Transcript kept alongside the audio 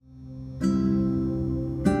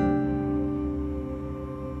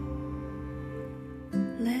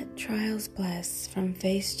Trials bless from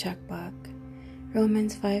Faith's Checkbook.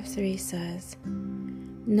 Romans 5:3 says,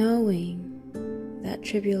 knowing that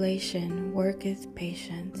tribulation worketh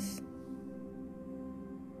patience.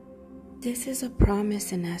 This is a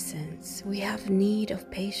promise in essence. We have need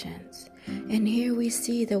of patience, and here we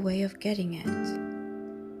see the way of getting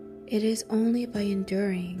it. It is only by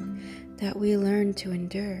enduring that we learn to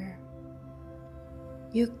endure.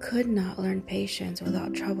 You could not learn patience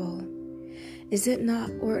without trouble. Is it not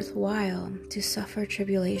worthwhile to suffer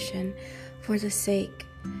tribulation for the sake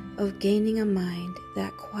of gaining a mind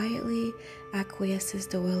that quietly acquiesces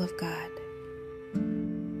the will of God?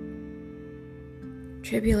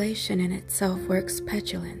 Tribulation in itself works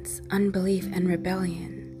petulance, unbelief, and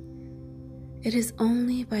rebellion. It is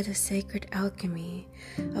only by the sacred alchemy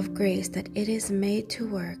of grace that it is made to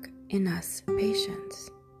work in us patience.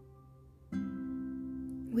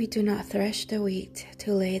 We do not thresh the wheat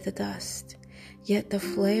to lay the dust, yet the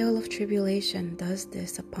flail of tribulation does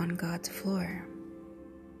this upon God's floor.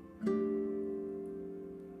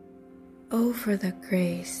 Oh, for the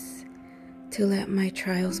grace to let my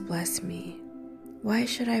trials bless me. Why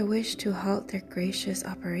should I wish to halt their gracious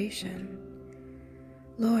operation?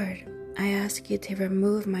 Lord, I ask you to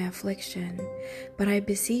remove my affliction, but I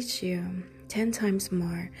beseech you 10 times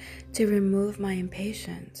more to remove my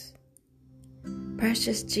impatience.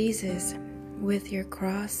 Precious Jesus, with your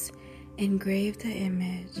cross, engrave the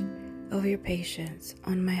image of your patience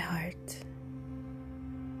on my heart.